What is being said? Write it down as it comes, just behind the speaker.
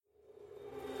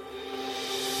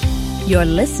You're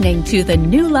listening to the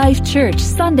New Life Church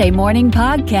Sunday Morning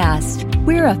Podcast.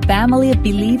 We're a family of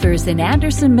believers in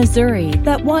Anderson, Missouri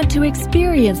that want to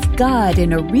experience God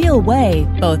in a real way,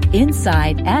 both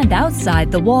inside and outside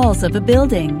the walls of a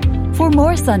building. For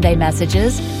more Sunday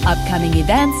messages, upcoming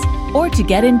events, or to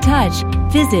get in touch,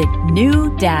 visit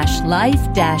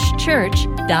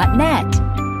new-life-church.net.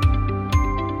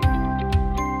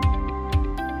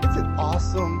 It's an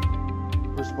awesome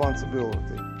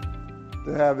responsibility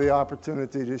to have the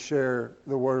opportunity to share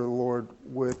the word of the Lord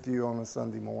with you on a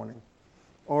Sunday morning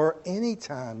or any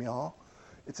time, y'all.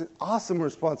 It's an awesome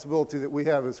responsibility that we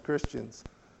have as Christians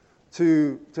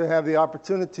to have the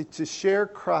opportunity to share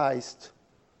Christ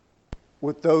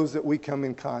with those that we come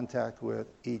in contact with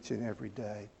each and every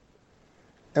day.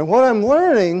 And what I'm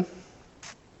learning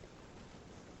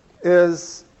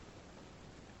is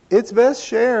it's best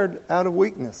shared out of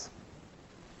weakness.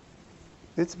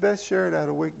 It's best shared out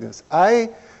of weakness. I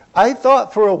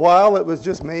thought for a while it was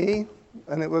just me,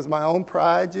 and it was my own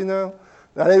pride, you know.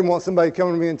 I didn't want somebody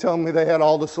coming to me and telling me they had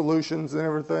all the solutions and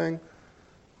everything.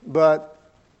 But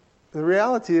the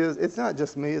reality is, it's not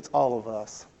just me, it's all of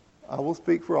us. I will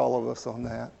speak for all of us on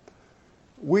that.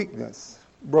 Weakness,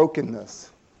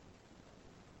 brokenness.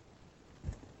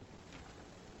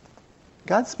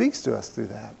 God speaks to us through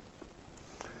that.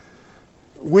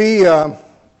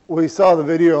 We saw the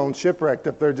video on Shipwrecked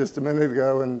up there just a minute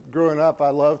ago, and growing up, I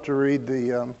loved to read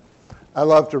I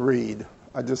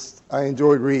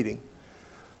enjoyed reading.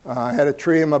 I had a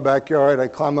tree in my backyard.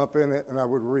 I'd climb up in it, and I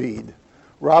would read.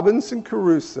 Robinson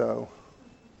Crusoe,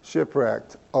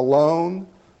 shipwrecked, alone,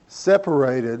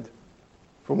 separated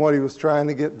from what he was trying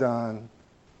to get done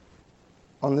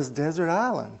on this desert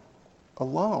island,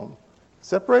 alone,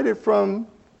 separated from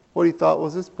what he thought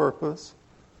was his purpose,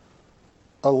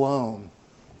 alone.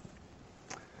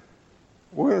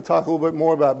 We're going to talk a little bit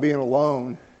more about being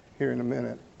alone here in a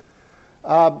minute.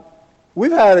 We've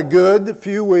had a good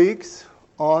few weeks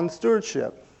on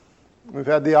stewardship. We've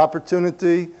had the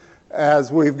opportunity,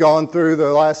 as we've gone through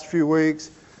the last few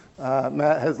weeks,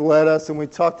 Matt has led us, and we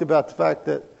talked about the fact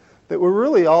that we're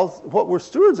really all, what we're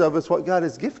stewards of is what God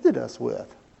has gifted us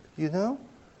with, you know?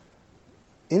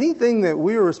 Anything that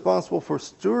we are responsible for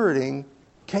stewarding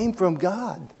came from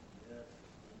God.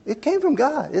 It came from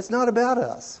God. It's not about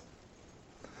us.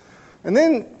 And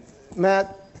then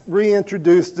Matt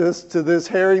reintroduced us to this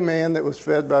hairy man that was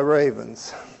fed by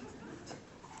ravens.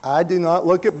 I do not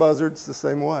look at buzzards the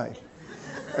same way.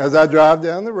 As I drive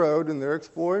down the road and they're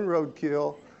exploring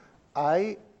roadkill,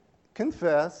 I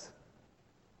confess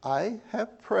I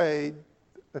have prayed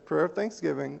a prayer of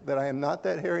thanksgiving that I am not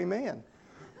that hairy man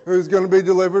who's going to be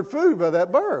delivered food by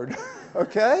that bird.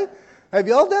 Okay? Have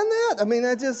y'all done that? I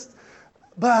mean,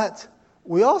 but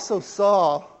we also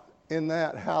saw in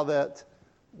that how that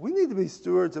we need to be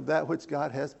stewards of that which God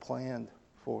has planned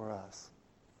for us.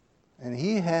 And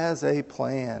He has a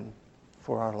plan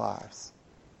for our lives.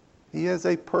 He has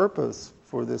a purpose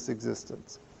for this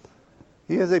existence.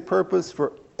 He has a purpose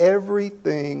for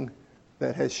everything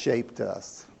that has shaped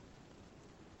us.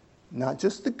 Not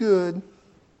just the good,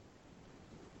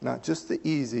 not just the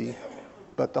easy,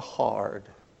 but the hard,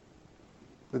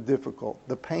 the difficult,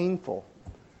 the painful.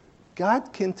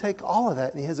 God can take all of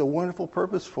that, and He has a wonderful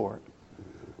purpose for it.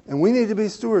 And we need to be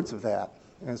stewards of that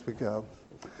as we go.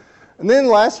 And then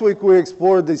last week we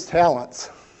explored these talents,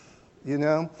 you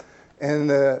know. And,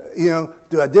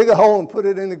 do I dig a hole and put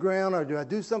it in the ground, or do I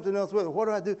do something else with it? What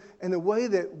do I do? And the way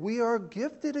that we are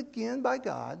gifted again by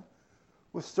God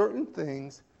with certain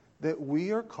things that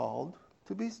we are called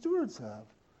to be stewards of.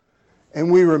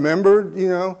 And we remembered,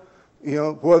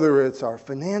 whether it's our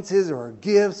finances or our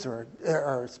gifts or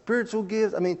our spiritual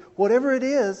gifts, whatever it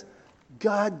is,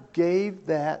 God gave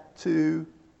that to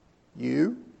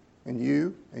you and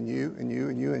you and you and you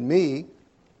and you and me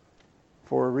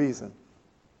for a reason.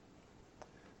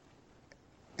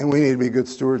 And we need to be good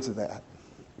stewards of that.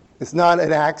 It's not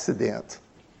an accident.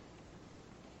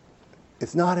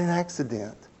 It's not an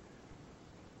accident.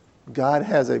 God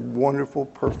has a wonderful,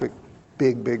 perfect,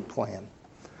 big, big plan.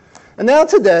 And now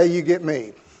today you get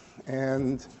me.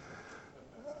 And,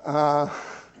 yeah,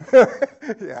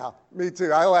 me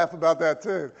too. I laugh about that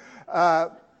too.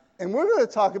 And we're going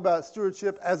to talk about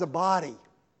stewardship as a body.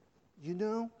 You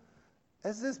know,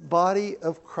 as this body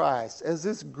of Christ, as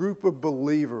this group of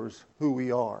believers who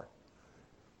we are.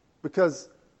 Because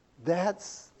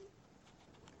that's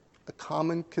a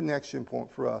common connection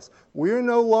point for us. We are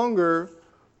no longer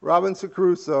Robinson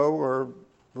Crusoe or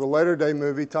the latter-day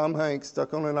movie, Tom Hanks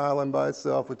stuck on an island by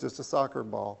itself with just a soccer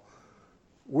ball.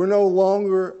 We're no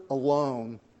longer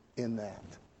alone in that.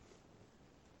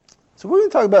 So we're going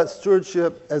to talk about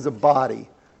stewardship as a body,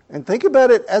 And think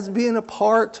about it as being a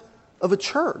part of a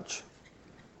church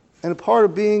and a part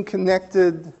of being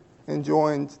connected and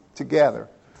joined together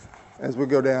as we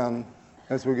go down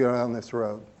this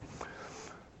road.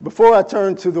 Before I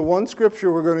turn to the one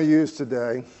scripture we're going to use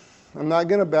today, I'm not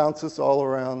going to bounce us all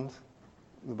around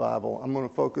the Bible. I'm going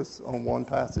to focus on one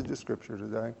passage of scripture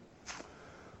today.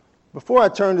 Before I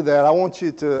turn to that, I want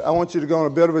you to go on a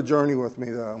bit of a journey with me,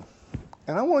 though.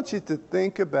 And I want you to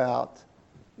think about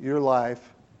your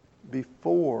life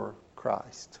before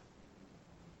Christ.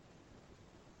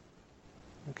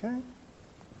 Okay?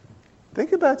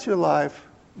 Think about your life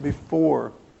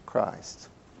before Christ.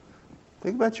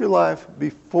 Think about your life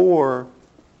before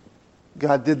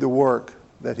God did the work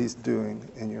that He's doing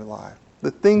in your life.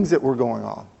 The things that were going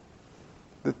on.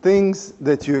 The things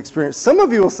that you experienced. Some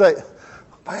of you will say,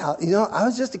 wow, I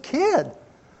was just a kid.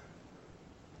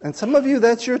 And some of you,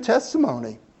 that's your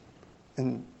testimony.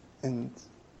 And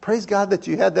praise God that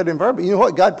you had that environment. You know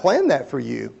what? God planned that for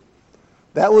you.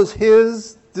 That was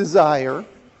His desire.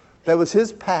 That was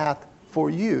His path for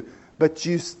you. But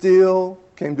you still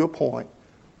came to a point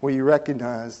where you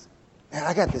recognized, man,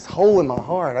 I got this hole in my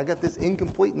heart. I got this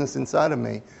incompleteness inside of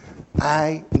me.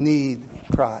 I need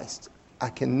Christ. I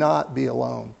cannot be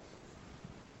alone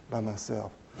by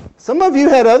myself. Some of you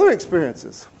had other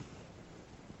experiences.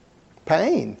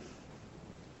 Pain.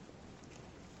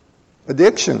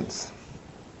 Addictions.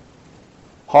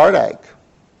 Heartache.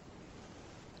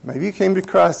 Maybe you came to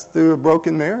Christ through a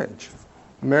broken marriage.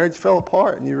 Marriage fell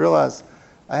apart and you realized,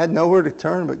 I had nowhere to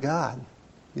turn but God.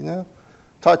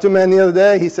 Talked to a man the other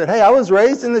day. He said, hey, I was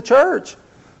raised in the church.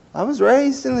 And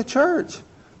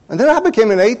then I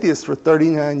became an atheist for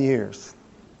 39 years.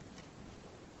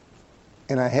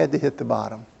 And I had to hit the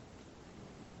bottom.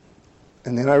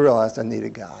 And then I realized I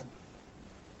needed God.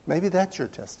 Maybe that's your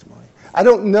testimony. I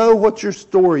don't know what your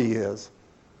story is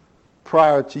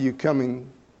prior to you coming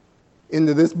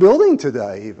into this building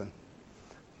today even.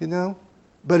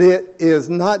 But it is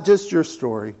not just your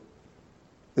story.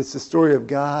 It's the story of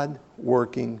God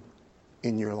working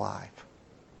in your life.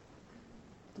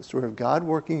 The story of God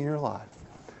working in your life.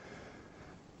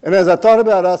 And as I thought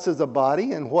about us as a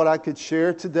body and what I could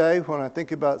share today when I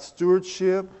think about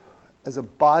stewardship as a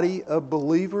body of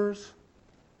believers,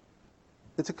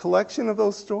 it's a collection of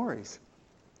those stories.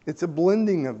 It's a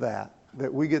blending of that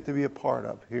we get to be a part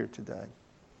of here today.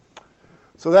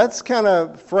 So that's kind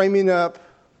of framing up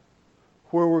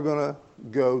where we're going to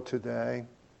go today.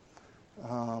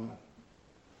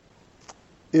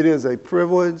 It is a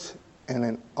privilege and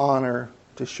an honor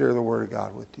to share the Word of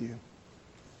God with you.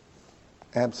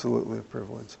 Absolutely a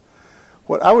privilege.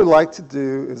 What I would like to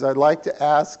do is I'd like to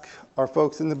ask our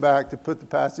folks in the back to put the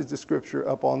passage of Scripture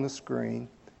up on the screen.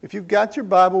 If you've got your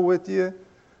Bible with you,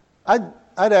 I'd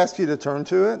ask you to turn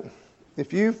to it.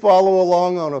 If you follow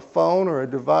along on a phone or a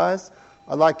device,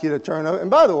 I'd like you to turn over.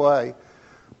 And by the way,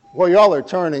 while y'all are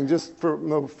turning, just for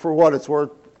what it's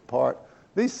worth,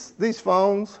 these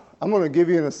phones, I'm going to give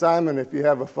you an assignment if you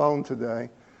have a phone today.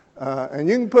 And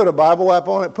you can put a Bible app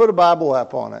on it. Put a Bible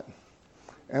app on it.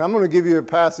 And I'm going to give you a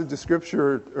passage of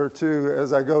Scripture or two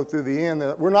as I go through the end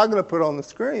that we're not going to put on the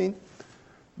screen.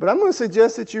 But I'm going to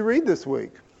suggest that you read this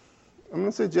week. I'm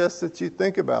going to suggest that you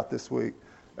think about this week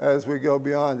as we go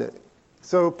beyond it.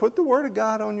 So put the Word of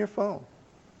God on your phone.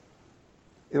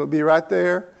 It'll be right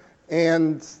there.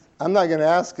 And I'm not going to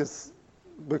ask us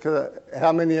because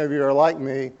how many of you are like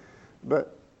me,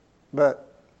 but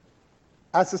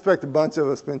I suspect a bunch of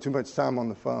us spend too much time on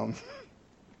the phone.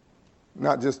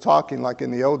 Not just talking like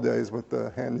in the old days with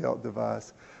the handheld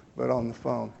device, but on the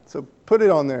phone. So put it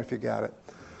on there if you got it.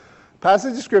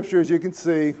 Passage of Scripture, as you can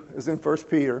see, is in 1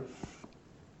 Peter.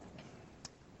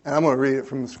 And I'm going to read it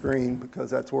from the screen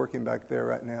because that's working back there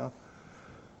right now.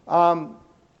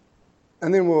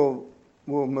 And then we'll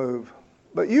move.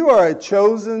 But you are a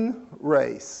chosen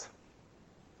race,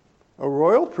 a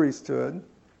royal priesthood,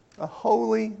 a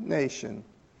holy nation,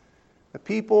 a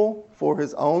people for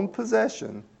His own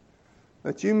possession,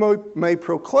 that you may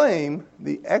proclaim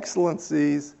the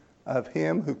excellencies of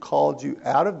Him who called you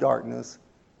out of darkness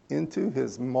into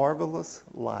His marvelous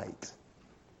light.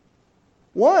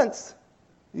 Once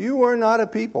you were not a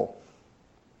people,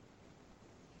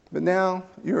 but now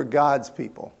you are God's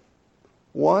people.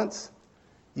 Once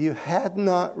you had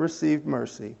not received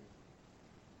mercy,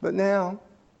 but now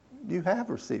you have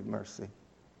received mercy.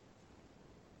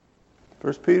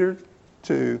 1 Peter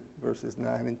 2, verses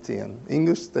 9 and 10,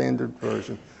 English Standard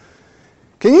Version.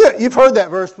 You've heard that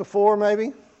verse before,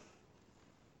 maybe?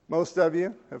 Most of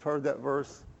you have heard that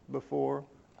verse before.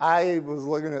 I was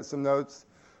looking at some notes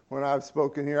when I've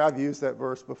spoken here. I've used that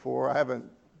verse before. I haven't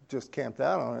just camped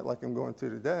out on it like I'm going to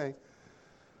today.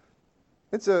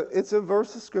 It's a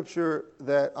verse of Scripture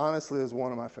that honestly is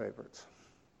one of my favorites.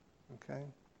 Okay?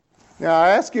 Now, I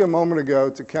asked you a moment ago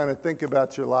to kind of think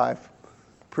about your life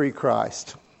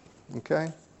pre-Christ.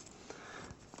 Okay?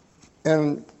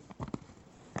 And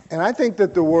I think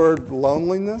that the word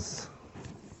loneliness,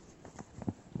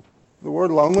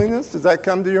 does that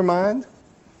come to your mind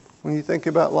when you think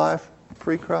about life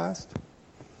pre-Christ?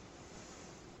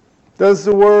 Does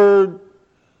the word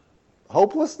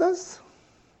hopelessness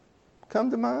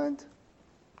come to mind?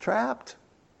 Trapped?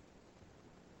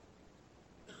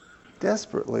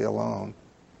 Desperately alone?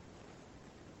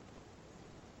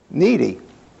 Needy?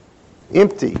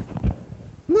 Empty? I'm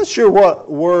not sure what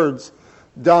words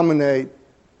dominate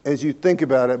as you think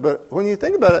about it, but when you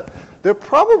think about it, there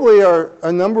probably are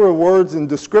a number of words and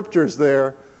descriptors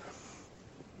there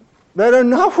that are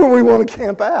not where we want to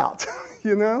camp out,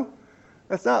 you know?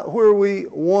 That's not where we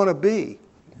want to be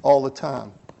all the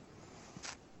time.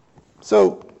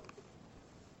 So,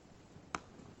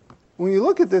 when you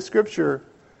look at this scripture,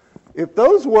 if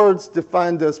those words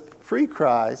defined us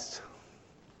pre-Christ,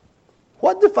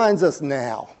 what defines us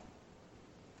now?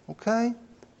 Okay?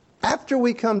 After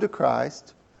we come to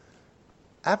Christ,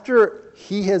 after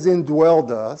He has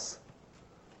indwelled us,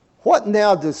 what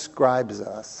now describes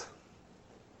us?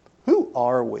 Who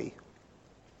are we?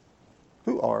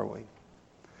 Who are we?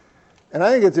 And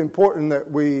I think it's important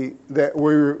that we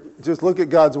just look at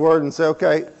God's Word and say,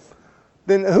 okay,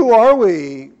 then who are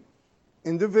we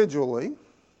individually?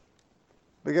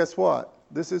 But guess what?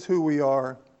 This is who we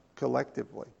are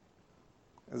collectively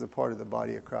as a part of the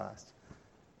body of Christ.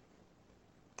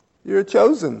 You're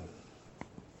chosen.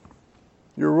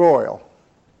 You're royal.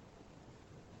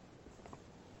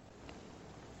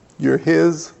 You're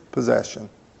His possession.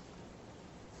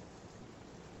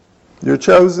 You're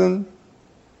chosen.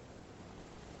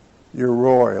 You're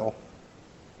royal.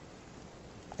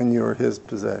 And you're His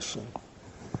possession.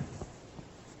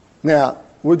 Now,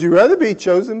 would you rather be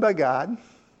chosen by God,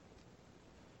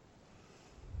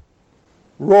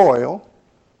 royal,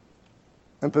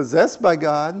 and possessed by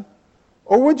God,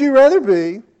 or would you rather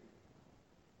be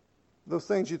those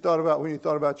things you thought about when you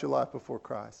thought about your life before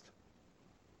Christ?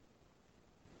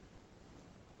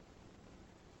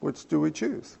 Which do we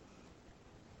choose?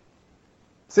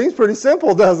 Seems pretty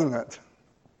simple, doesn't it?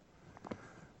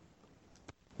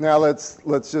 Now let's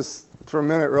just for a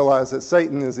minute realize that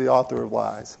Satan is the author of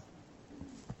lies.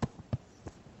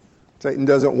 Satan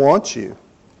doesn't want you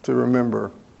to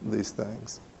remember these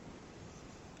things.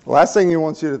 The last thing he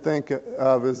wants you to think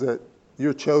of is that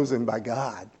you're chosen by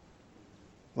God.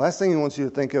 The last thing he wants you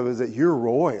to think of is that you're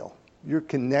royal. You're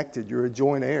connected. You're a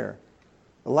joint heir.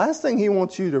 The last thing he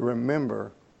wants you to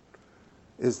remember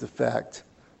is the fact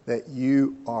that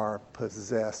you are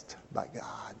possessed by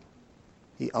God.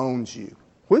 He owns you,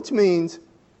 which means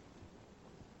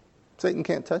Satan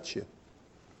can't touch you.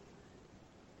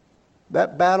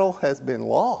 That battle has been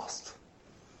lost.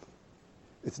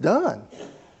 It's done.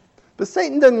 But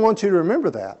Satan doesn't want you to remember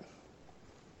that.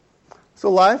 So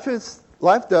life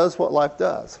does what life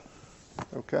does.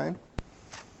 Okay?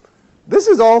 This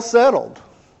is all settled.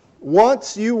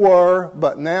 Once you were,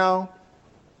 but now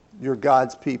you're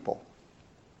God's people.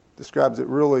 Describes it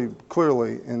really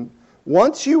clearly. And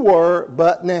once you were,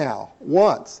 but now.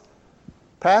 Once.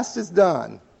 Past is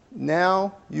done.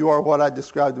 Now you are what I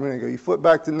described a minute ago. You flip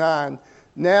back to 9.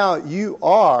 Now you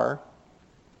are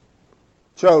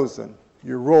chosen.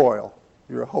 You're royal.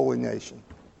 You're a holy nation.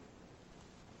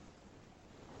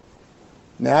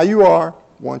 Now you are.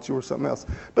 Once you were something else.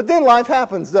 But then life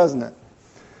happens, doesn't it?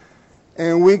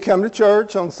 And we come to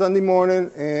church on Sunday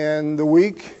morning, and the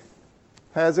week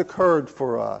has occurred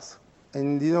for us.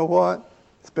 And you know what?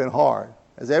 It's been hard.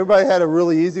 Has everybody had a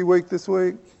really easy week this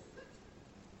week?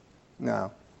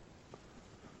 No.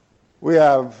 We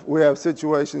have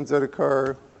situations that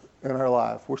occur in our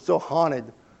life. We're still haunted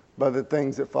by the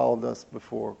things that followed us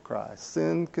before Christ.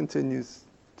 Sin continues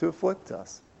to afflict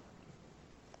us.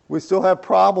 We still have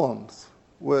problems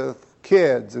with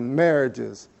kids and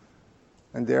marriages,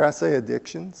 and dare I say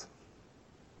addictions.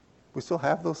 We still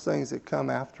have those things that come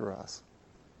after us.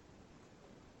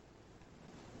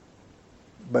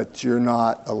 But you're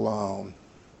not alone.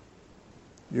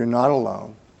 You're not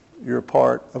alone. You're a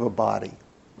part of a body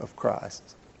of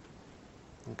Christ.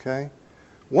 Okay?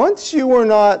 Once you were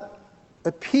not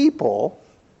a people,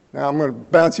 now I'm going to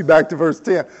bounce you back to verse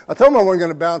 10. I told them I wasn't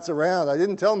going to bounce around. I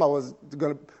didn't tell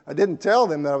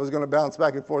them that I was going to bounce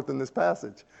back and forth in this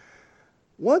passage.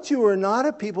 Once you were not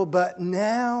a people, but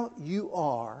now you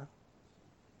are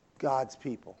God's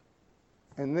people.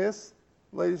 And this,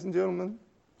 ladies and gentlemen,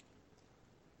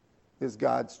 is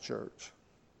God's church.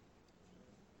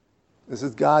 This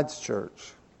is God's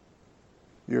church.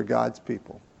 You're God's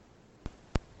people.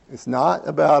 It's not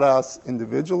about us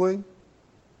individually.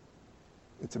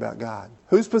 It's about God.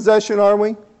 Whose possession are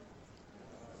we?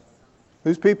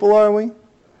 Whose people are we?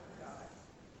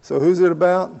 So who's it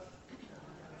about?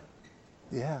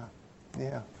 Yeah.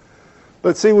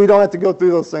 But see, we don't have to go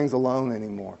through those things alone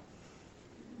anymore.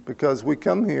 Because we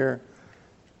come here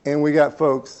and we got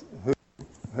folks who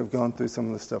have gone through some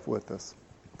of the stuff with us.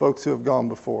 Folks who have gone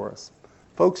before us.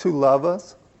 Folks who love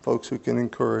us. Folks who can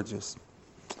encourage us.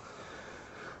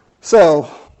 So,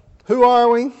 who are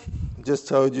we? Just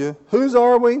told you. Whose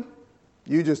are we?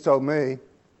 You just told me.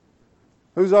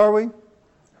 Whose are we?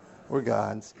 We're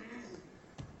God's.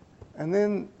 And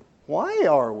then, why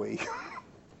are we?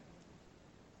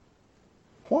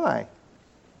 Why?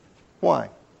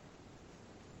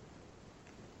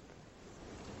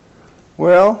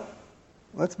 Well,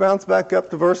 let's bounce back up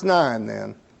to verse 9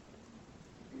 then.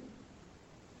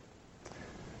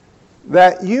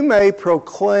 That you may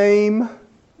proclaim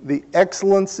the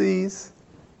excellencies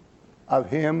of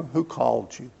him who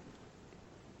called you.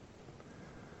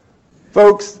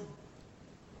 Folks,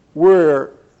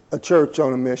 we're a church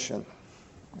on a mission.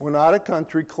 We're not a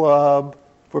country club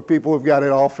for people who've got it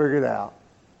all figured out.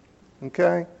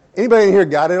 Okay? Anybody in here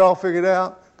got it all figured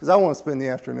out? Because I want to spend the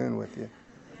afternoon with you.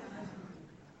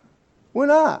 We're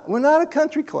not. We're not a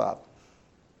country club.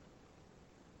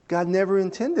 God never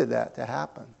intended that to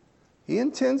happen. He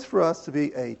intends for us to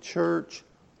be a church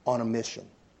on a mission.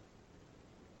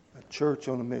 A church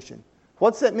on a mission.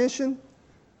 What's that mission?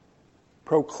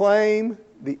 Proclaim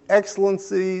the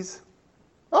excellencies.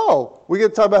 Oh, we get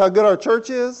to talk about how good our church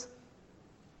is?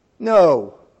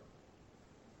 No.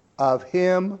 Of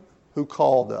him who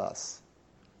called us.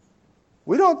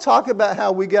 We don't talk about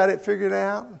how we got it figured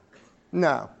out.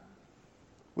 No.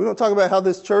 We don't talk about how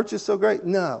this church is so great.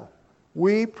 No.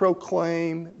 We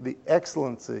proclaim the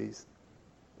excellencies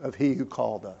of he who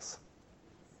called us.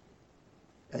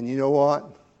 And you know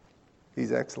what?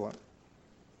 He's excellent.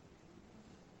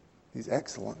 He's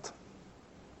excellent.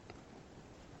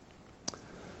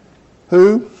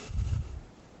 Who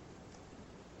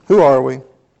are we?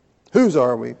 Whose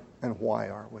are we? And why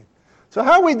are we? So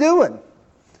how are we doing?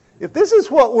 If this is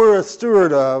what we're a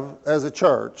steward of as a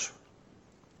church,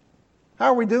 how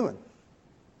are we doing?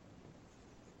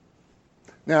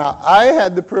 Now, I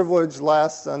had the privilege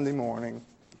last Sunday morning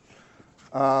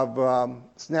of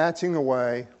snatching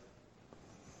away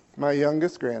my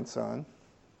youngest grandson,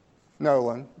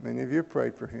 Nolan. Many of you have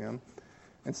prayed for him.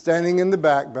 And standing in the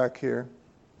back here,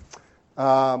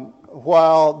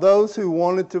 while those who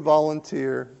wanted to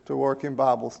volunteer to work in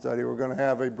Bible study were going to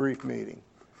have a brief meeting.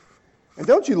 And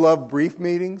don't you love brief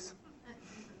meetings?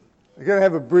 They're going to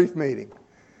have a brief meeting.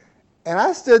 And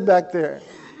I stood back there,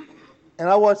 and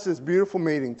I watched this beautiful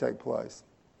meeting take place.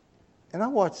 And I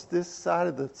watched this side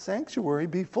of the sanctuary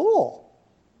be full.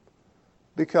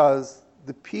 Because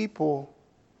the people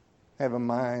have a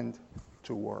mind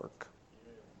to work.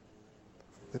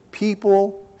 The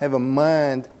people have a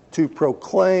mind to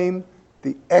proclaim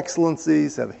the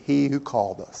excellencies of he who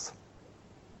called us.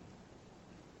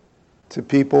 To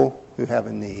people who have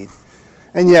a need.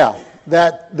 And yeah,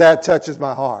 that touches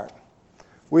my heart.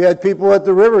 We had people at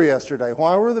the river yesterday.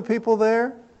 Why were the people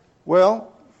there?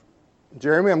 Well,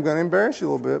 Jeremy, I'm going to embarrass you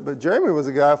a little bit, but Jeremy was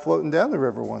a guy floating down the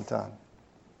river one time.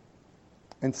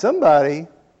 And somebody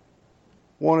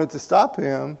wanted to stop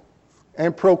him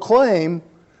and proclaim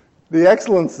the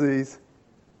excellencies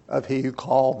of he who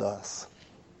called us.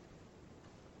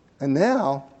 And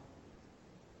now,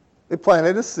 they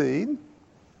planted a seed,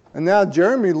 and now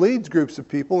Jeremy leads groups of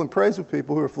people and prays with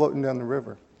people who are floating down the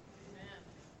river.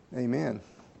 Amen.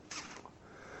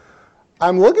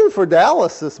 I'm looking for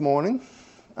Dallas this morning.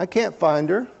 I can't find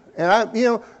her. And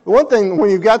the one thing,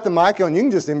 when you've got the mic on, you can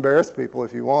just embarrass people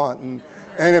if you want. And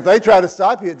if they try to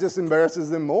stop you, it just embarrasses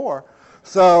them more.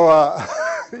 So,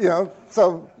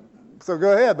 so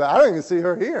go ahead. But I don't even see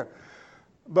her here.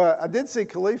 But I did see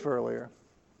Khalif earlier.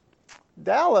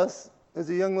 Dallas is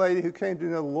a young lady who came to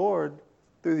know the Lord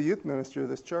through the youth ministry of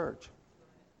this church.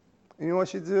 And you know what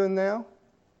she's doing now?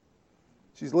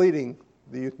 She's leading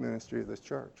the youth ministry of this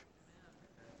church,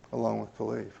 along with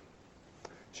Khalif.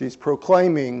 She's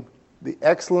proclaiming the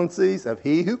excellencies of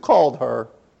he who called her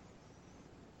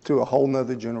to a whole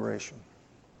nother generation.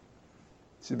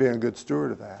 She's being a good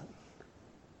steward of that.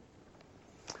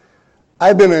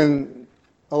 I've been in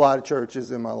a lot of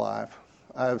churches in my life.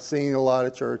 I've seen a lot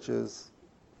of churches.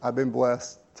 I've been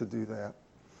blessed to do that.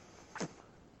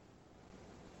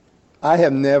 I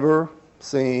have never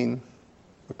seen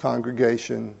a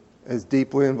congregation as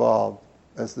deeply involved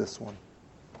as this one.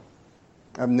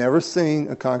 I've never seen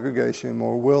a congregation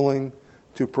more willing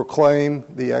to proclaim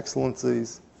the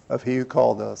excellencies of He who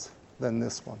called us than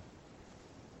this one.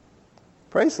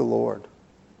 Praise the Lord.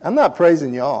 I'm not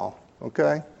praising y'all,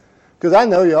 okay? Because I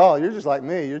know y'all. You're just like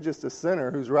me. You're just a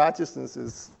sinner whose righteousness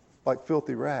is like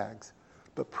filthy rags.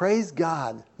 But praise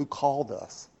God who called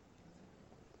us,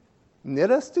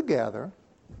 knit us together,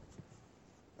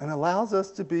 and allows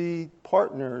us to be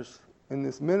partners in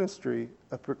this ministry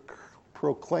of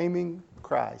proclaiming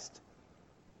Christ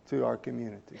to our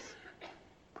communities.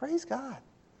 Praise God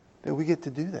that we get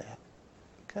to do that.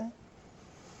 Okay?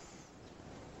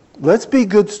 Let's be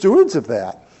good stewards of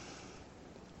that.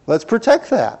 Let's protect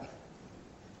that.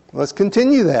 Let's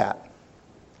continue that.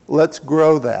 Let's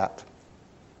grow that.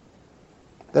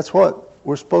 That's what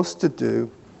we're supposed to do.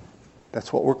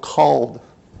 That's what we're called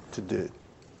to do.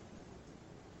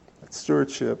 That's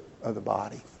stewardship of the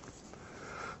body.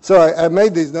 So I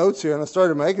made these notes here, and I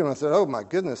started making them. I said, oh, my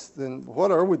goodness, then what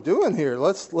are we doing here?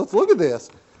 Let's look at this.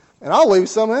 And I'll leave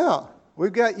some out.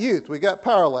 We've got youth. We got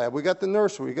Power Lab. We got the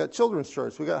nursery. We got children's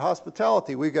church. We got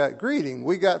hospitality. We got greeting.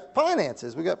 We got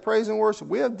finances. We got praise and worship.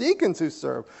 We have deacons who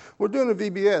serve. We're doing a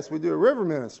VBS. We do a river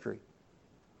ministry.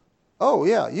 Oh,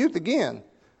 yeah, youth again.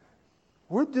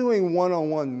 We're doing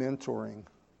one-on-one mentoring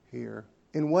here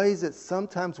in ways that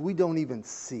sometimes we don't even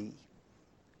see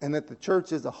and that the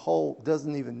church as a whole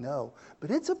doesn't even know.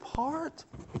 But it's a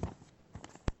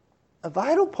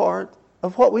vital part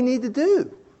of what we need to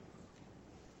do.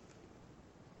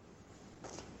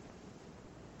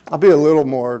 I'll be a little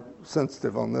more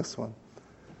sensitive on this one.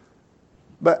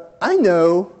 But I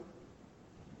know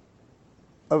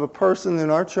of a person in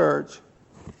our church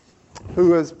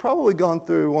who has probably gone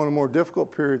through one of the more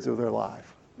difficult periods of their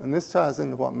life. And this ties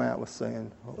into what Matt was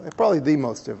saying. Probably the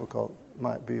most difficult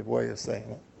might be a way of saying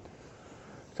it.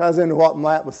 Ties into what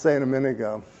Matt was saying a minute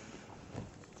ago.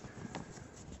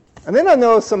 And then I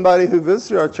know of somebody who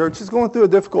visited our church who's going through a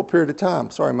difficult period of time.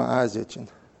 Sorry, my eye's itching.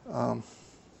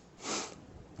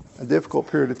 A difficult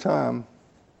period of time.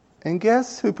 And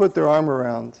guess who put their arm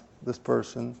around this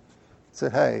person and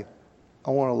said, hey, I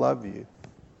want to love you.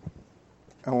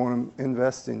 I want to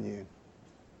invest in you.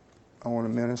 I want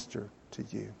to minister to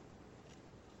you.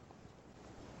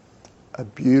 A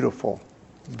beautiful,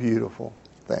 beautiful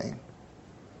thing.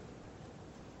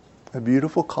 A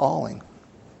beautiful calling.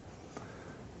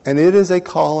 And it is a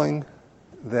calling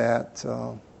that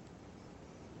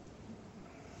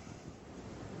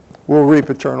will reap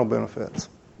eternal benefits.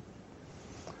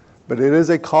 But it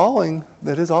is a calling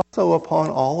that is also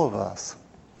upon all of us.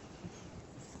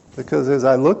 Because as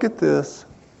I look at this,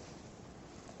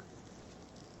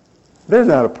 there's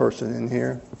not a person in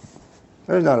here.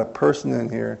 There's not a person in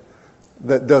here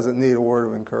that doesn't need a word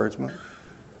of encouragement.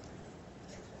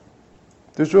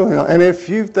 There's really not. And if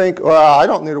you think, well, I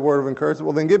don't need a word of encouragement,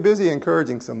 well, then get busy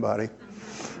encouraging somebody.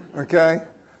 Okay?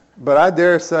 But I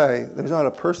dare say there's not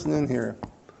a person in here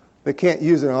that can't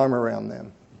use an arm around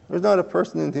them. There's not a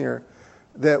person in here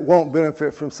that won't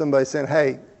benefit from somebody saying,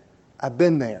 hey, I've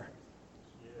been there.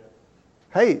 Yeah.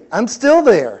 Hey, I'm still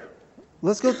there.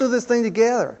 Let's go through this thing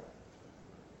together.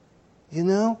 You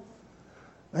know?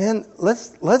 Man,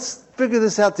 let's figure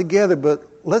this out together, but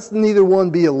let's neither one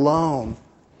be alone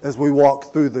as we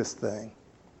walk through this thing.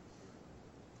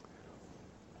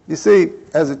 You see,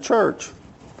 as a church,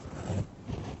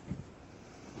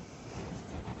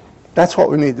 that's what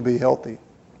we need to be healthy.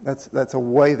 That's a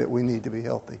way that we need to be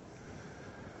healthy.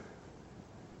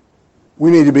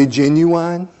 We need to be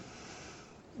genuine.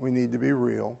 We need to be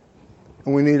real.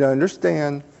 And we need to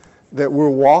understand that we're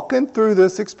walking through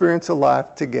this experience of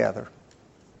life together.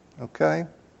 Okay?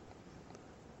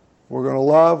 We're going to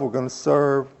love, we're going to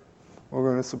serve, we're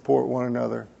going to support one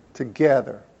another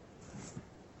together.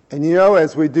 And you know,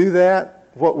 as we do that,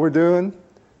 what we're doing,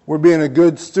 we're being a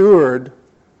good steward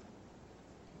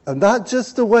of not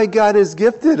just the way God has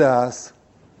gifted us,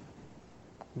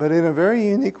 but in a very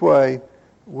unique way,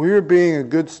 we're being a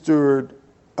good steward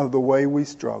of the way we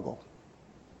struggle.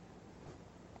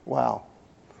 Wow.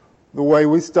 The way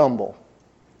we stumble.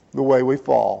 The way we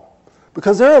fall.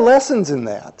 Because there are lessons in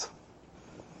that.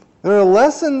 There are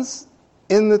lessons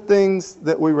in the things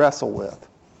that we wrestle with.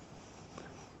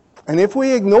 And if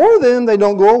we ignore them, they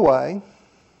don't go away.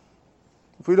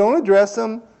 If we don't address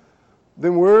them,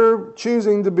 then we're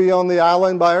choosing to be on the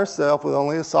island by ourselves with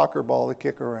only a soccer ball to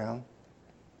kick around.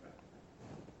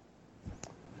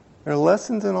 There are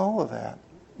lessons in all of that.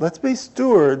 Let's be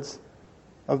stewards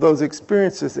of those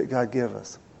experiences that God gives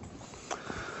us.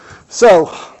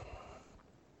 So,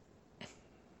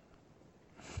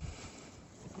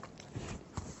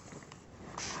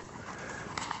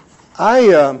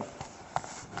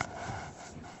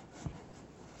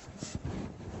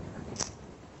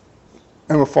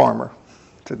 am a farmer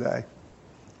today.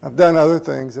 I've done other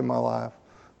things in my life.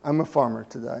 I'm a farmer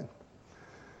today.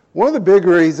 One of the big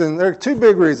reasons, there are two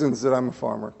big reasons that I'm a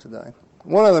farmer today.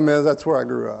 One of them is that's where I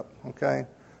grew up, okay?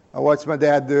 I watched my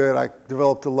dad do it. I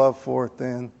developed a love for it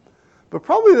then. But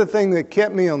probably the thing that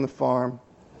kept me on the farm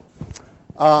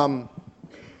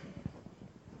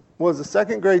was a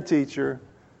second grade teacher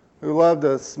who loved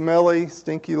a smelly,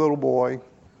 stinky little boy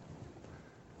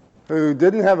who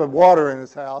didn't have water in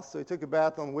his house, so he took a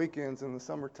bath on weekends in the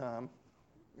summertime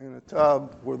in a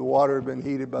tub where the water had been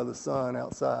heated by the sun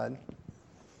outside.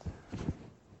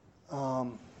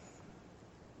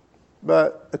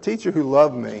 But a teacher who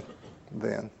loved me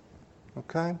then,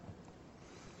 okay?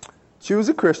 She was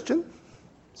a Christian.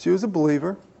 She was a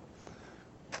believer.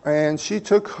 And she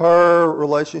took her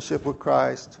relationship with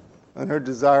Christ and her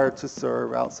desire to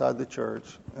serve outside the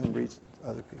church and reach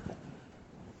other people.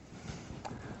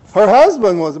 Her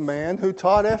husband was a man who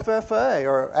taught FFA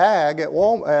or Ag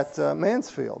at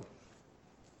Mansfield.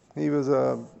 He was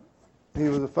a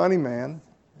funny man.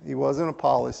 He wasn't a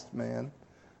polished man,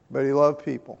 but he loved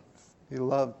people. He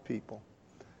loved people.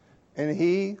 And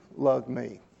he loved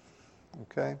me.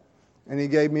 Okay? And he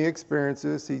gave me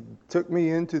experiences. He took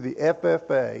me into the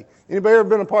FFA. Anybody ever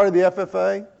been a part of the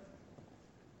FFA?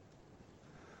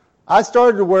 I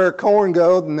started to wear corn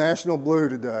gold and national blue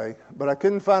today, but I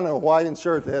couldn't find a Hawaiian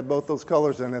shirt that had both those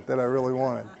colors in it that I really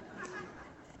wanted.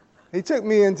 He took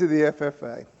me into the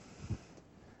FFA,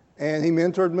 and he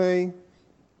mentored me.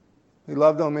 He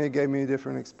loved on me, gave me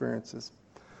different experiences.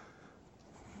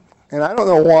 And I don't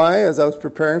know why, as I was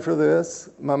preparing for this,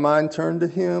 my mind turned to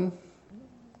him,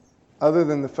 other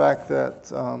than the fact that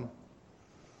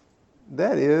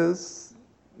that is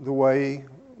the way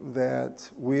that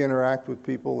we interact with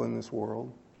people in this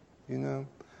world, you know.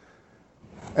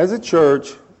 As a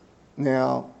church,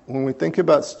 now, when we think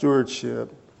about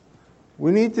stewardship,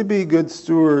 we need to be good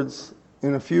stewards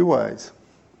in a few ways.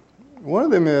 One of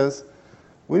them is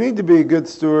we need to be good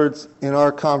stewards in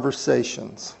our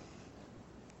conversations,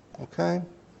 okay?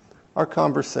 Our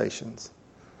conversations.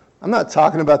 I'm not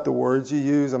talking about the words you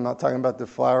use. I'm not talking about the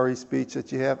flowery speech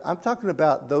that you have. I'm talking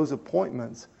about those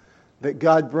appointments that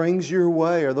God brings your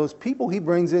way, or those people he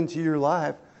brings into your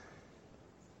life,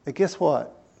 and guess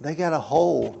what? They got a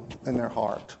hole in their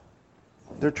heart.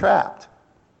 They're trapped.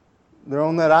 They're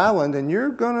on that island, and you're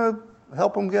going to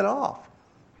help them get off.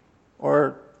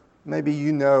 Or maybe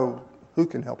you know who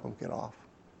can help them get off.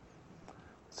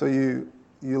 So you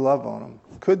love on them.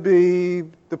 Could be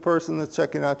the person that's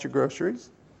checking out your groceries.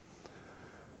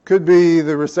 Could be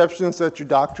the receptionist at your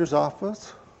doctor's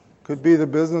office. Could be the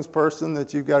business person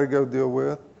that you've got to go deal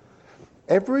with.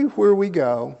 Everywhere we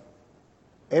go,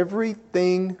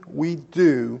 everything we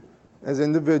do as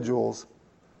individuals,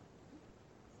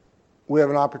 we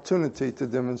have an opportunity to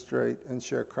demonstrate and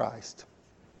share Christ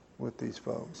with these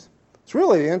folks. It's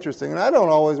really interesting, and I don't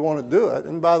always want to do it.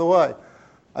 And by the way,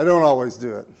 I don't always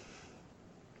do it.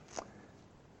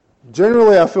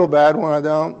 Generally, I feel bad when I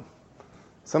don't.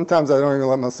 Sometimes I don't even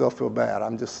let myself feel bad.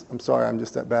 I'm sorry, I'm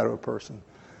just that bad of a person.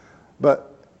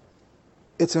 But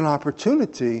it's an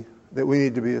opportunity that we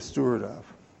need to be a steward of.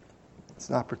 It's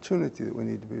an opportunity that we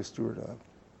need to be a steward of.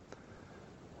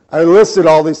 I listed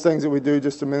all these things that we do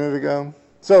just a minute ago.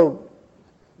 So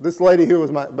this lady who was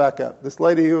this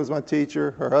lady who was my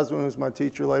teacher, her husband was my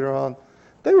teacher later on,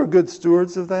 they were good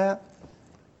stewards of that.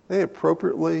 They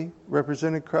appropriately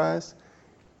represented Christ,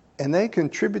 and they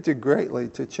contributed greatly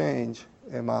to change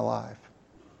in my life.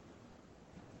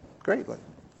 Greatly.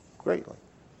 Greatly.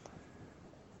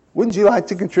 Wouldn't you like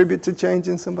to contribute to change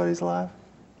in somebody's life?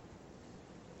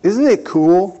 Isn't it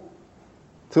cool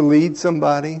to lead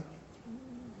somebody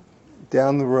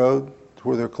down the road to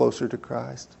where they're closer to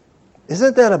Christ?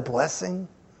 Isn't that a blessing?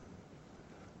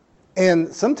 And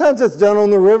sometimes it's done on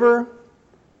the river.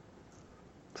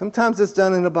 Sometimes it's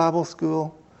done in a Bible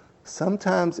school.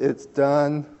 Sometimes it's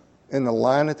done in the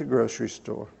line at the grocery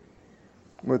store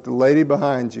with the lady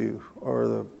behind you,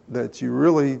 or that you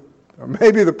really, or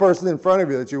maybe the person in front of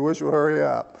you that you wish would hurry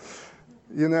up.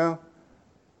 You know,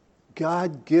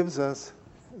 God gives us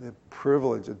the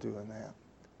privilege of doing that,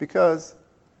 because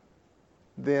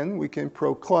then we can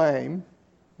proclaim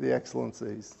the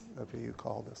excellencies of He who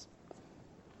called us.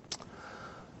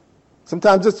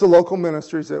 Sometimes it's the local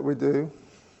ministries that we do.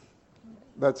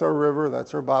 That's our river,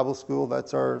 that's our Bible school,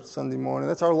 that's our Sunday morning,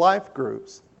 that's our life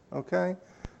groups, okay?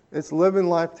 It's living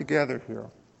life together here.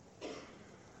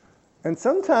 And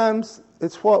sometimes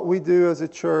it's what we do as a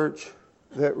church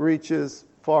that reaches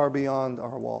far beyond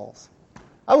our walls.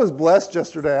 I was blessed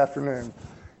yesterday afternoon.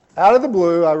 Out of the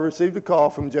blue, I received a call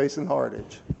from Jason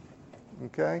Hardage.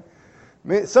 Okay?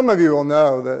 Some of you will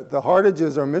know that the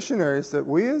Hartages are missionaries that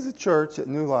we as a church at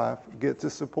New Life get to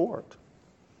support.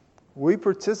 We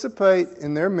participate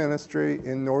in their ministry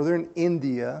in northern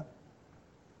India,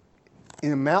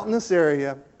 in a mountainous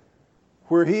area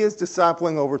where he is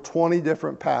discipling over 20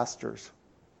 different pastors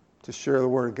to share the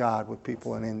Word of God with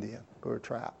people in India who are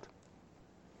trapped,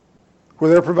 where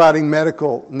they're providing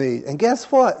medical need. And guess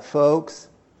what, folks?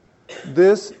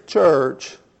 This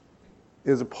church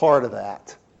is a part of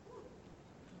that.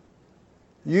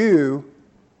 You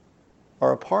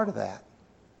are a part of that.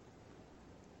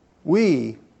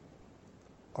 We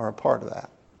are a part of that.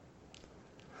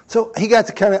 So he got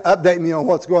to kind of update me on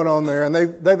what's going on there. And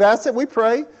they've asked that we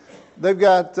pray. They've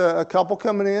got a couple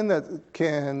coming in that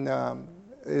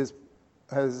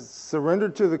has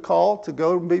surrendered to the call to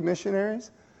go and be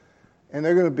missionaries. And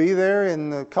they're going to be there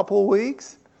in a couple of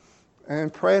weeks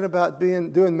and praying about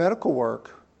doing medical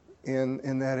work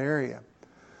in that area.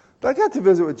 But I got to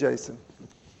visit with Jason.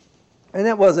 And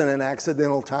that wasn't an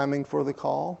accidental timing for the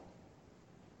call.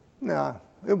 No,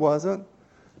 it wasn't.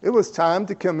 It was time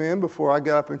to come in before I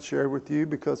got up and shared with you,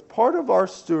 because part of our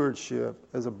stewardship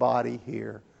as a body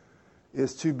here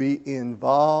is to be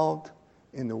involved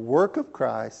in the work of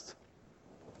Christ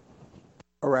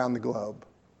around the globe.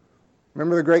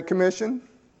 Remember the Great Commission?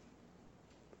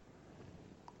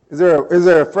 Is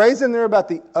there a phrase in there about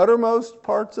the uttermost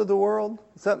parts of the world?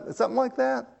 Something like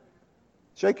that?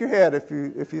 Shake your head if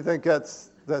you think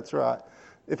that's right.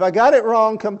 If I got it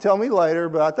wrong, come tell me later,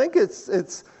 but I think it's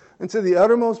into the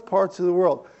uttermost parts of the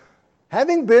world.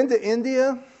 Having been to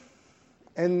India,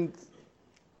 and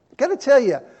I got to tell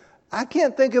you, I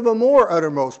can't think of a more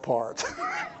uttermost part.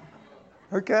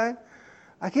 Okay?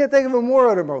 I can't think of a more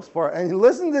uttermost part. And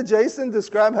listen to Jason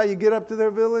describe how you get up to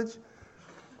their village.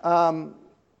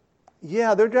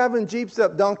 Yeah, they're driving Jeeps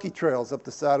up donkey trails up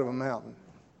the side of a mountain.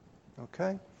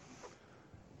 Okay?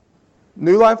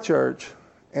 New Life Church,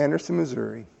 Anderson,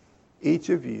 Missouri, each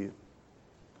of you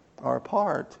are a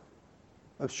part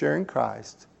of sharing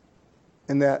Christ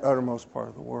in that uttermost part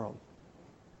of the world.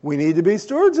 We need to be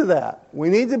stewards of that. We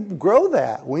need to grow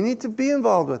that. We need to be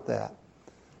involved with that.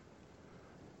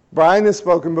 Brian has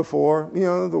spoken before.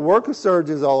 The work of Surge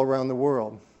is all around the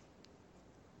world.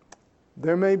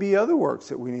 There may be other works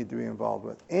that we need to be involved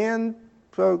with. And,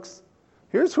 folks,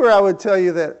 here's where I would tell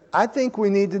you that I think we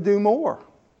need to do more.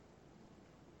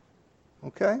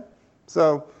 Okay?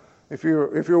 So, if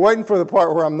you're waiting for the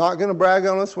part where I'm not going to brag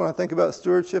on us when I think about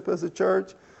stewardship as a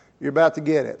church, you're about to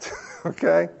get it.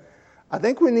 Okay? I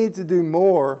think we need to do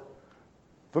more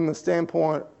from the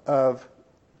standpoint of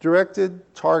directed,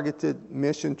 targeted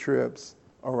mission trips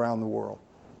around the world.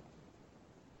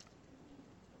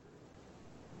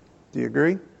 Do you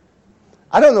agree?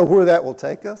 I don't know where that will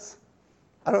take us.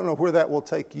 I don't know where that will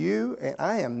take you, and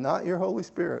I am not your Holy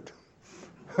Spirit.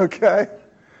 Okay?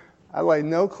 I lay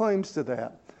no claims to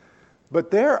that.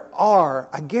 But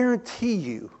I guarantee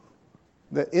you,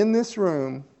 that in this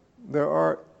room, there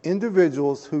are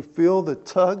individuals who feel the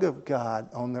tug of God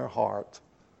on their heart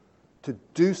to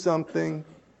do something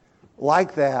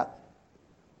like that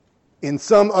in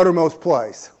some uttermost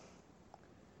place.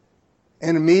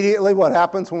 And immediately what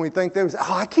happens when we think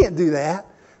I can't do that.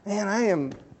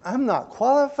 Man, I'm not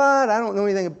qualified. I don't know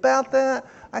anything about that.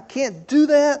 I can't do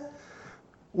that.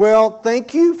 Well,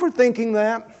 thank you for thinking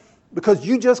that, because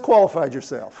you just qualified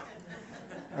yourself.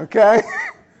 Okay?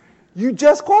 You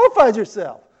just qualified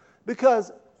yourself.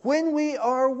 Because when we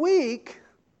are weak,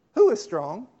 who is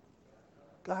strong?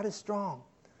 God is strong.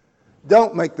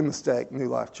 Don't make the mistake, New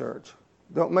Life Church.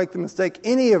 Don't make the mistake,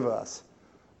 any of us,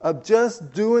 of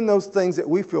just doing those things that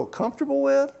we feel comfortable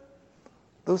with,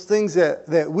 those things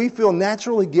that we feel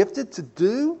naturally gifted to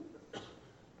do.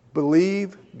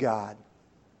 Believe God.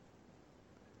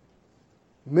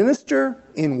 Minister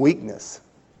in weakness.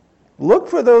 Look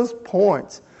for those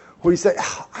points where you say,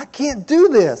 I can't do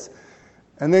this.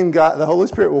 And then God, the Holy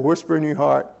Spirit will whisper in your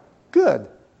heart, good,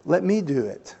 let me do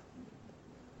it.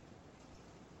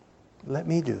 Let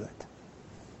me do it.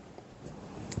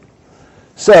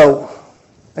 So,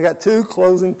 I got two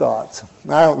closing thoughts.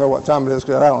 I don't know what time it is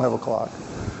because I don't have a clock.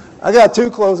 I got two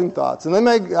closing thoughts, and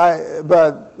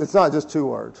but it's not just two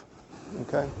words.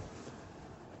 Okay.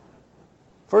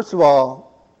 First of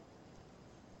all,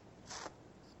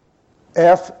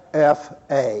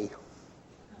 FFA.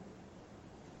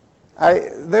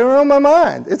 They were on my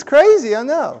mind. It's crazy, I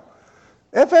know.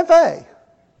 FFA.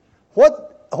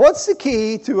 What's the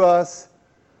key to us?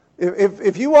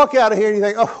 If you walk out of here and you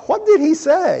think, oh, what did he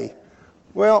say?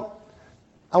 Well,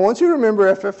 I want you to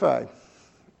remember FFA.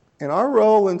 In our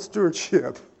role in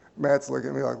stewardship, Matt's looking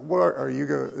at me like, what are you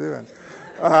doing?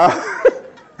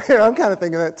 I'm kind of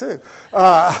thinking that too.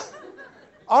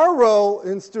 Our role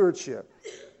in stewardship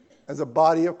as a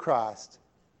body of Christ,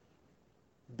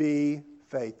 be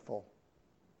faithful.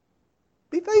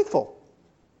 Be faithful.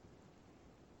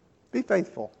 Be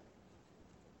faithful.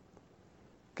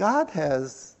 God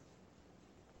has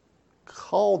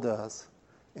called us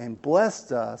and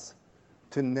blessed us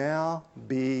to now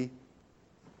be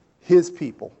His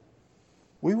people.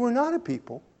 We were not a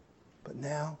people, but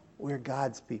now we're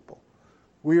God's people.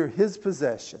 We are His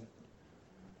possession.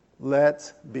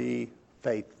 Let's be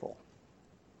faithful.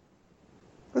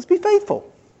 Let's be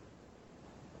faithful.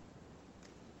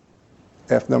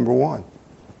 F number 1.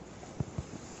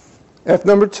 F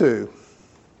number 2.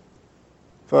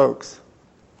 Folks,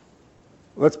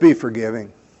 let's be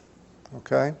forgiving.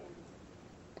 Okay?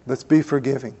 Let's be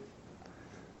forgiving.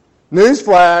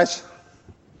 Newsflash.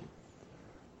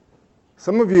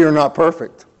 Some of you are not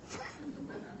perfect.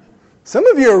 Some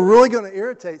of you are really going to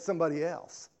irritate somebody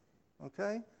else.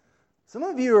 Okay? Some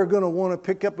of you are going to want to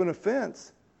pick up an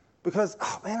offense because,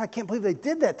 oh man, I can't believe they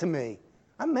did that to me.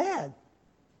 I'm mad.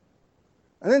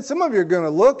 And then some of you are going to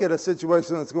look at a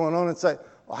situation that's going on and say,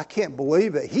 well, I can't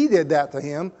believe that he did that to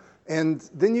him. And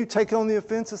then you take on the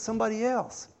offense of somebody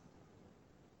else.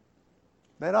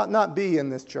 That ought not be in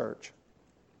this church.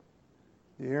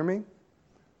 You hear me?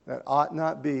 That ought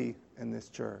not be in this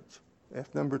church.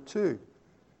 F number 2,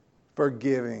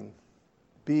 forgiving.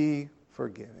 Be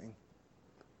forgiving.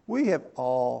 We have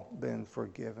all been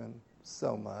forgiven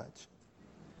so much.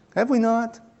 Have we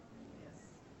not?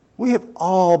 We have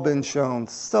all been shown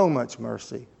so much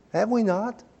mercy. Have we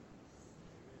not?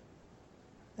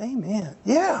 Amen.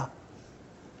 Yeah.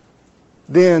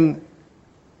 Then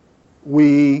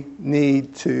we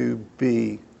need to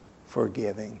be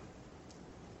forgiving.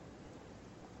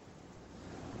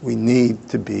 We need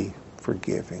to be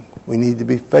forgiving. We need to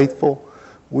be faithful.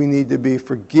 We need to be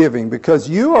forgiving because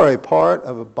you are a part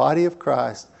of a body of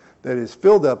Christ that is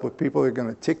filled up with people that are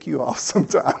going to tick you off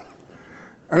sometime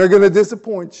and are going to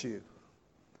disappoint you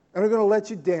and are going to let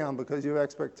you down because you have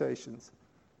expectations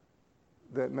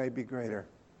that may be greater.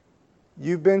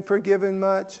 You've been forgiven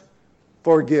much,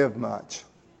 forgive much.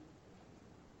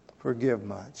 Forgive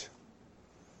much.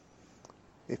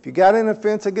 If you got an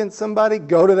offense against somebody,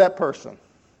 go to that person.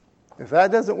 If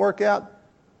that doesn't work out,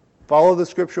 follow the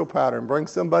scriptural pattern. Bring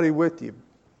somebody with you.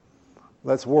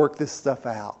 Let's work this stuff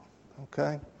out.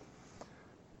 Okay?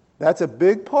 That's a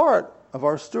big part of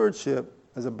our stewardship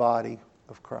as a body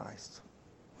of Christ.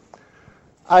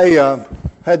 I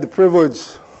had the privilege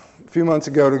a few months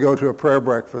ago to go to a prayer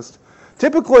breakfast.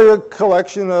 Typically a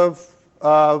collection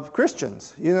of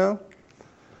Christians, you know.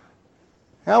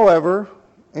 However,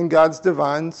 in God's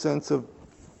divine sense of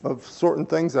sorting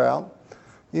things out,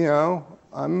 you know,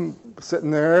 I'm sitting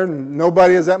there and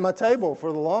nobody is at my table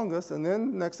for the longest. And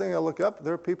then next thing I look up,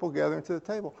 there are people gathering to the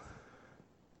table.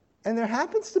 And there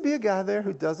happens to be a guy there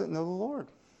who doesn't know the Lord.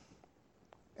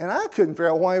 And I couldn't figure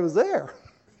out why he was there,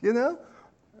 you know.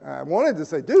 I wanted to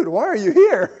say, dude, why are you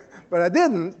here? But I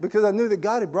didn't because I knew that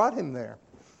God had brought him there.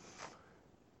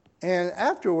 And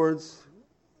afterwards,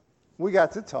 we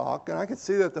got to talk, and I could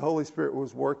see that the Holy Spirit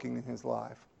was working in his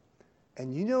life.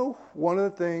 And you know, one of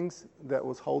the things that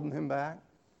was holding him back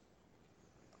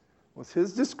was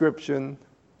his description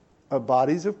of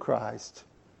bodies of Christ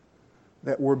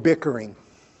that were bickering.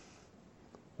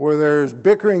 Where there's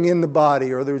bickering in the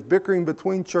body, or there's bickering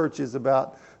between churches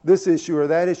about this issue or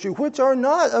that issue, which are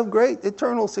not of great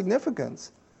eternal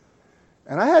significance.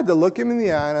 And I had to look him in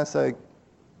the eye and I say,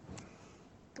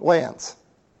 Lance,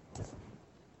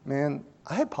 man,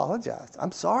 I apologize.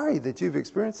 I'm sorry that you've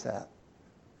experienced that.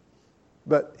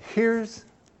 But here's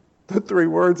the 3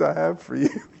 words I have for you.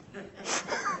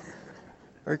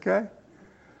 Okay?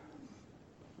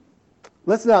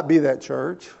 Let's not be that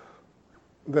church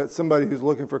that somebody who's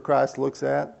looking for Christ looks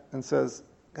at and says,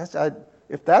 gosh,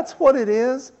 if that's what it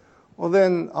is, well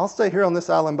then I'll stay here on this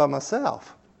island by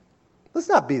myself. Let's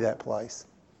not be that place.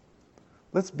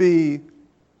 Let's be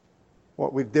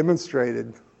what we've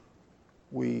demonstrated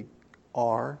we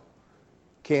are,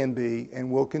 can be,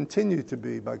 and will continue to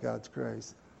be by God's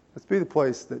grace. Let's be the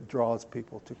place that draws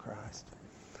people to Christ.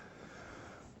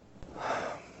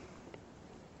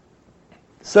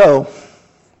 So,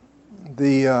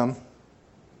 the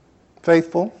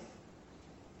faithful,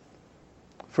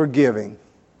 forgiving.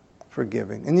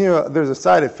 And you know, there's a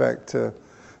side effect to,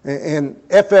 and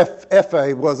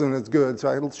FFA wasn't as good, so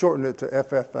I shortened it to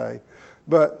FFA.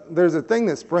 But there's a thing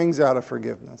that springs out of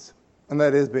forgiveness, and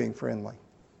that is being friendly.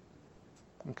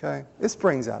 Okay? It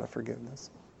springs out of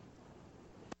forgiveness.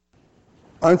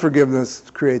 Unforgiveness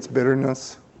creates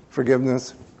bitterness.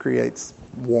 Forgiveness creates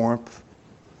warmth.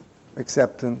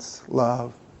 acceptance,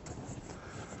 love.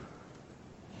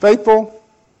 Faithful,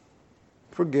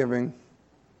 forgiving,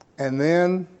 and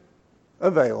then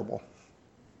available.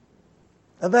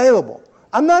 Available.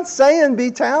 I'm not saying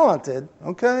be talented,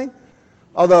 okay?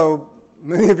 Although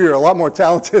many of you are a lot more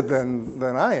talented than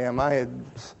I am.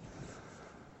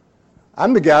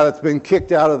 I'm the guy that's been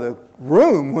kicked out of the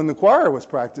room when the choir was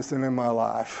practicing in my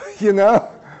life. You know?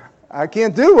 I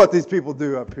can't do what these people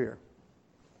do up here.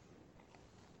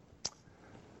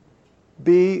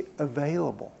 Be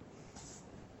available.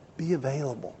 Be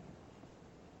available.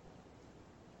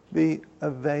 Be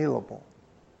available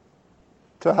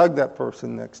to hug that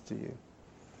person next to you.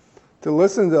 To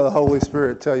listen to the Holy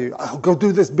Spirit tell you, oh, go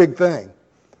do this big thing.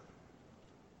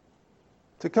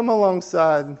 To come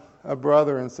alongside a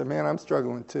brother and say, man, I'm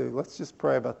struggling too. Let's just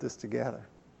pray about this together.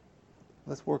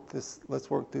 Let's work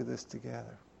through this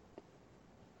together.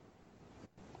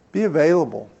 Be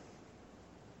available.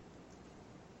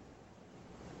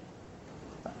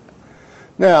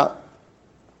 Now,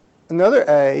 another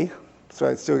A, so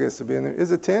it still gets to be in there,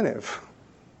 is attentive.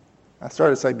 I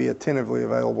started to say be attentively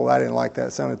available. I didn't like that.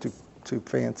 It sounded too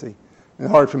fancy and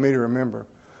hard for me to remember.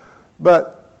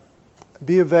 But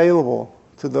be available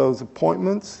to those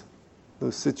appointments,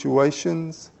 those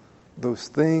situations, those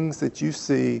things that you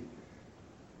see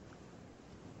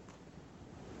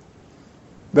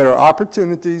that are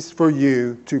opportunities for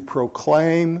you to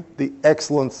proclaim the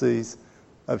excellencies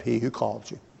of He who called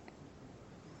you.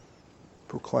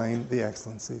 Proclaim the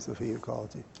excellencies of He who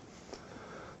called you.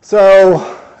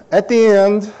 So, at the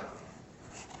end,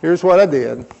 here's what I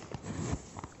did.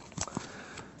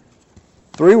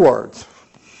 3 words.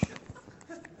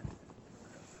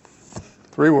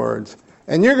 3 words.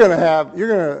 And you're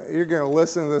gonna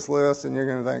listen to this list and you're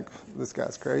gonna think, this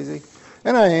guy's crazy.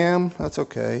 And I am. That's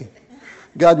okay.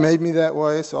 God made me that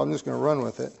way, so I'm just gonna run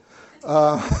with it.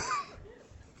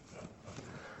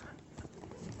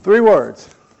 3 words.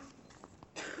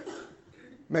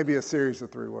 Maybe a series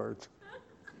of 3 words.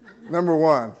 Number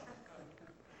 1,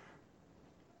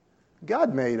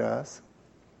 God made us.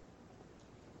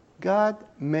 God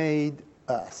made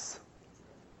us.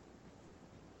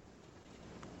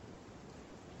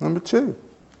 Number 2,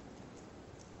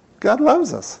 God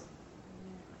loves us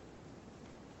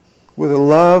with a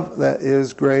love that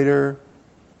is greater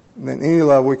than any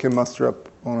love we can muster up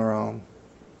on our own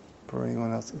for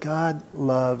anyone else. God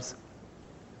loves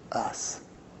us.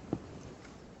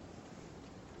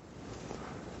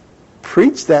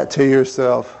 Preach that to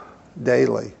yourself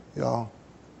daily, y'all.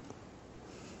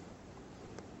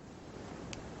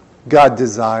 God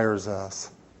desires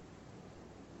us.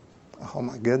 Oh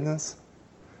my goodness.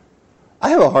 I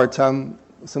have a hard time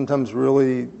sometimes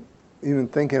really even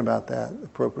thinking about that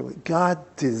appropriately. God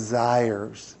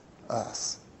desires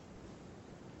us.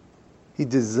 He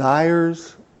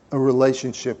desires a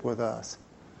relationship with us.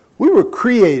 We were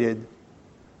created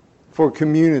for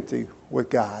community with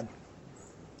God.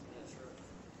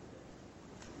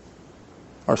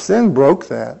 Our sin broke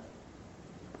that.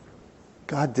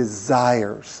 God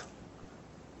desires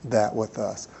that with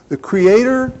us. The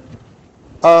creator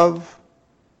of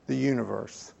the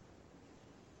universe,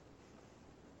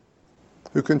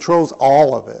 who controls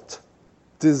all of it,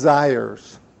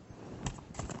 desires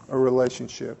a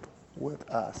relationship with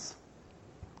us.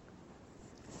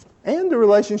 And a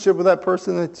relationship with that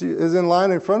person that is in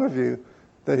line in front of you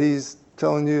that He's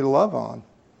telling you to love on.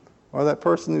 Or that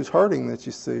person who's hurting that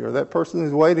you see, or that person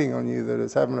who's waiting on you that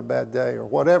is having a bad day, or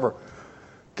whatever.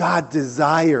 God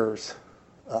desires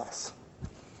us.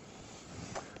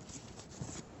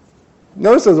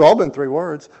 Notice those have all been 3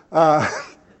 words.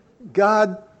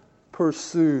 God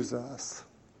pursues us.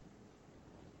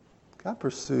 God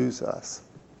pursues us.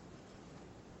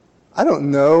 I don't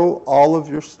know all of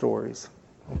your stories,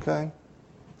 okay?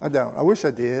 I don't. I wish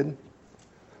I did.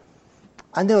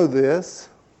 I know this.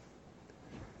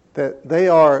 That they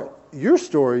are your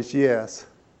stories, yes,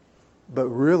 but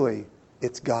really,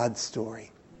 it's God's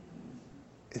story.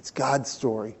 It's God's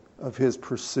story of His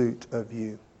pursuit of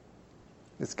you.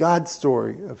 It's God's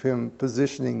story of Him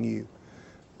positioning you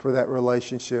for that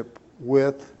relationship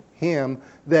with Him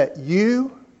that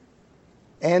you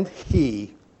and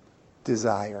He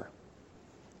desire.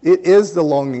 It is the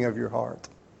longing of your heart.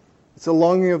 It's the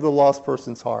longing of the lost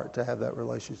person's heart to have that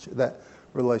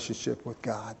relationship with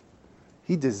God.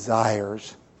 He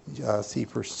desires us. He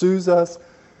pursues us.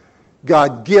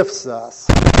 God gifts us.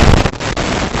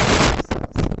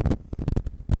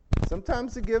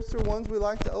 Sometimes the gifts are ones we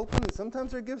like to open, and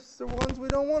sometimes our gifts are ones we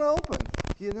don't want to open.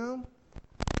 You know?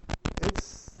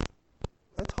 It's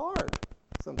hard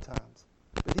sometimes.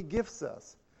 But He gifts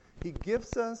us. He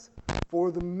gifts us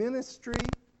for the ministry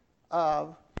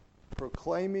of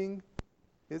proclaiming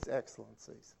His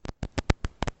excellencies.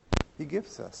 He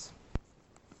gifts us.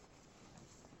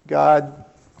 God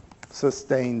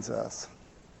sustains us.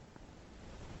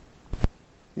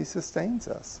 He sustains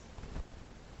us.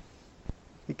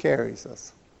 He carries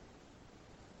us.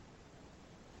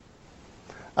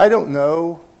 I don't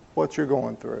know what you're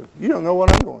going through. You don't know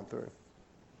what I'm going through.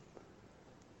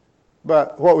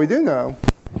 But what we do know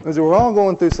is that we're all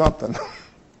going through something.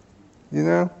 You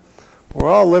know? We're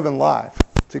all living life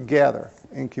together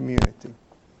in community.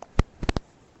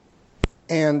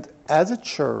 And as a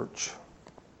church,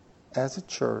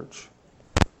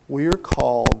 we are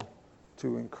called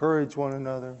to encourage one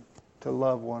another, to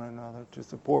love one another, to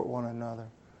support one another.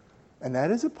 And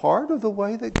that is a part of the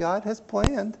way that God has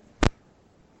planned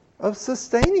of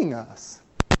sustaining us.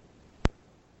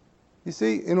 You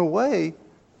see, in a way,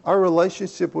 our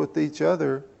relationship with each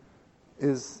other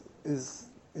is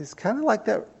kind of like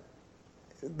that,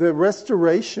 the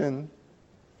restoration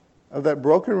of that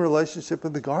broken relationship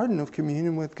in the garden of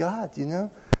communion with God, you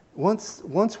know?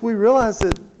 Once we realize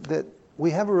that we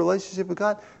have a relationship with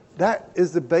God, that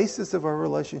is the basis of our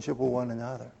relationship with one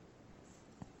another.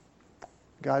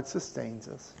 God sustains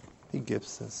us. He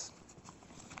gives us.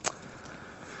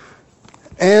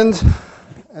 And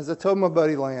as I told my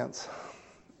buddy Lance,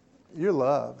 you're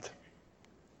loved.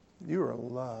 You are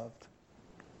loved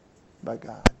by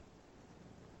God.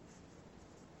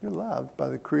 You're loved by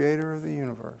the Creator of the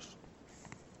universe.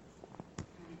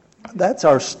 That's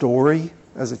our story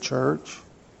as a church.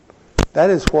 That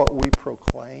is what we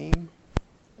proclaim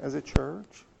as a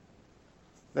church.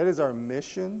 That is our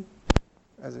mission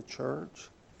as a church.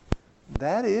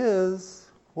 That is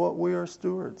what we are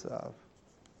stewards of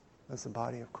as the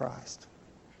body of Christ.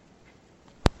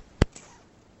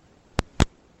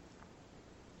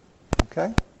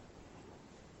 Okay?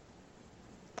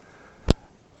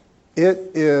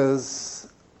 It is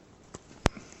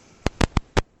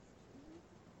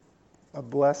a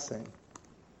blessing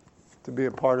to be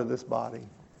a part of this body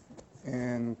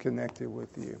and connected with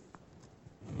you.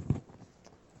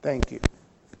 Thank you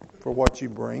for what you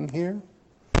bring here.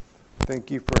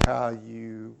 Thank you for how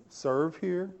you serve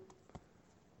here.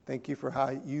 Thank you for how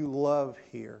you love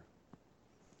here.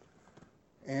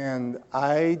 And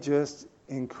I just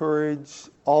encourage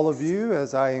all of you,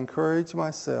 as I encourage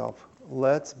myself,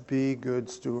 let's be good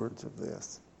stewards of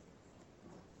this.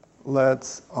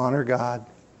 Let's honor God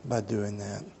by doing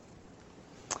that.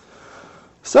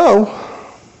 So,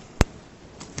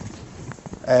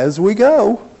 as we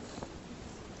go,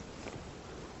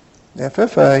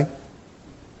 FFA,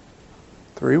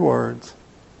 3 words.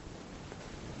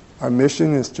 Our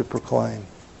mission is to proclaim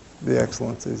the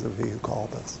excellencies of He who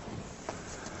called us.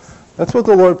 That's what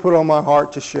the Lord put on my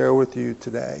heart to share with you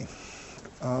today.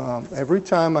 Every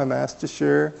time I'm asked to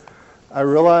share, I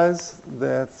realize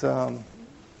that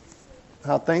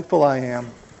how thankful I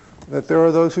am that there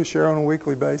are those who share on a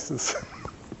weekly basis.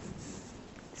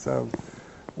 So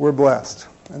we're blessed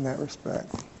in that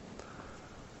respect.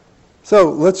 So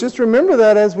let's just remember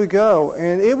that as we go.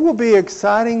 And it will be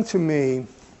exciting to me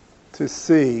to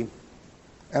see,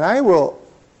 and I will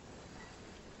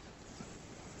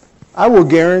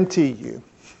guarantee you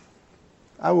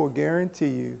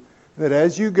that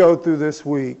as you go through this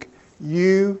week,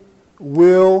 you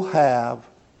will have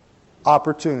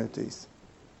opportunities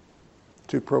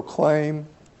to proclaim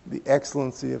the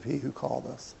excellency of He who called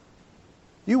us.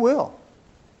 You will.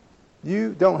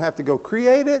 You don't have to go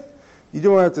create it. You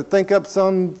don't have to think up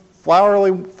some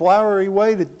flowery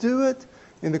way to do it.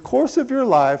 In the course of your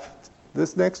life,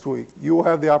 this next week, you will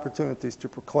have the opportunities to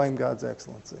proclaim God's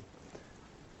excellency.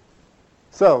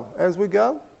 So, as we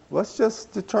go, let's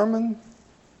just determine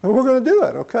how we're going to do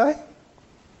it, okay?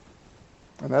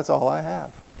 And that's all I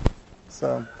have.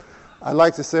 So, I'd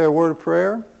like to say a word of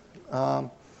prayer.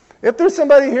 If there's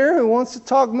somebody here who wants to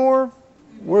talk more,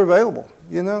 we're available,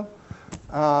 you know.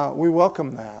 We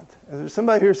welcome that. If there's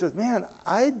somebody here who says, man,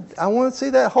 I want to see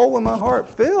that hole in my heart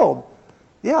filled,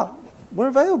 yeah, we're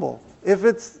available. If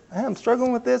it's, hey, I'm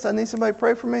struggling with this, I need somebody to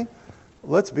pray for me,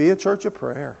 let's be a church of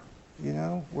prayer. You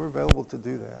know, we're available to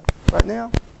do that. Right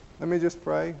now, let me just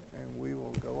pray, and we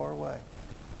will go our way.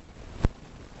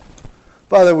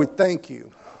 Father, we thank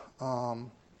you.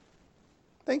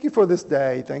 Thank you for this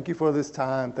day. Thank you for this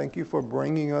time. Thank you for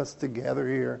bringing us together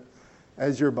here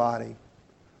as your body.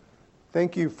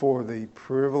 Thank you for the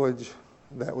privilege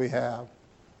that we have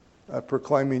of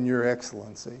proclaiming your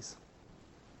excellencies.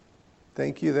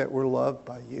 Thank you that we're loved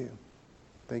by you.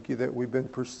 Thank you that we've been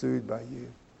pursued by you.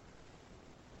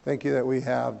 Thank you that we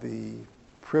have the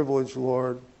privilege,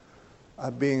 Lord,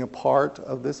 of being a part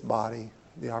of this body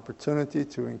the opportunity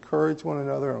to encourage one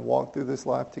another and walk through this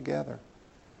life together.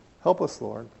 Help us,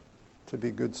 Lord, to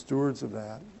be good stewards of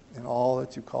that in all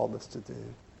that you called us to do.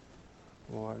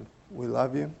 Lord, we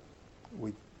love you.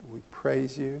 We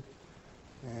praise you.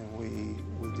 And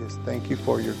we just thank you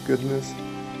for your goodness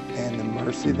and the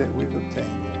mercy that we've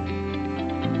obtained,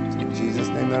 Lord. It's in Jesus'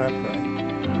 name that I pray.